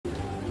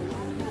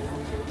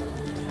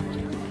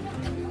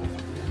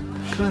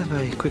Can I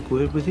have a quick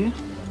word with you?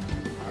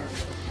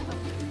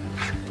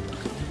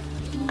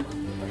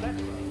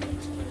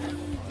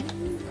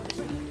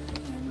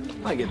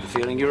 I get the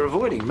feeling you're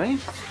avoiding me.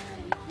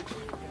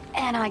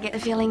 And I get the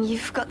feeling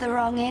you've got the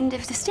wrong end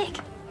of the stick.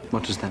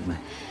 What does that mean?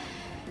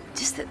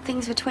 Just that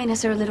things between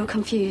us are a little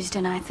confused,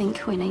 and I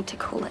think we need to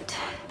call it.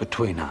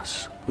 Between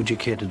us? Would you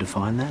care to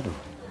define that, or...?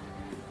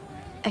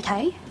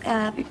 Okay.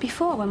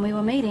 Before, when we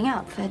were meeting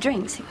up for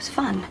drinks, it was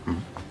fun.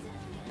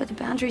 But the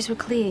boundaries were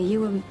clear.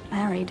 You were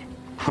married.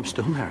 I'm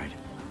still married.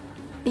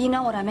 You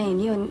know what I mean.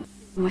 You and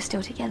we're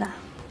still together.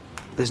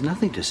 There's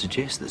nothing to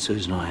suggest that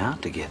Susan and I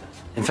aren't together.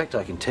 In fact,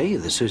 I can tell you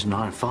that Susan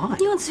and I are fine.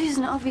 You and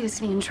Susan are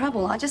obviously in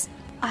trouble.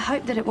 I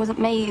hope that it wasn't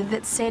me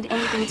that said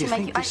anything to make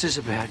you... You think this is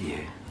about you?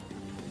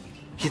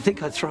 You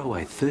think I'd throw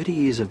away 30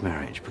 years of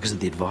marriage because of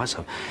the advice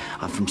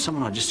I've from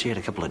someone I just shared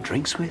a couple of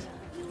drinks with?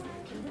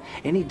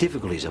 Any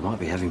difficulties I might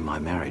be having in my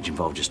marriage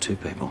involve just two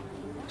people,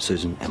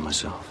 Susan and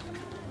myself.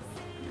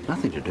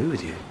 Nothing to do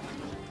with you.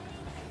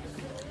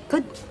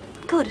 Good.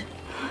 Good.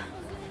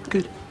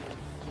 Good.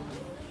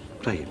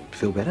 So you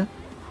feel better?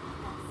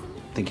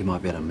 Think you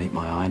might be able to meet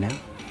my eye now?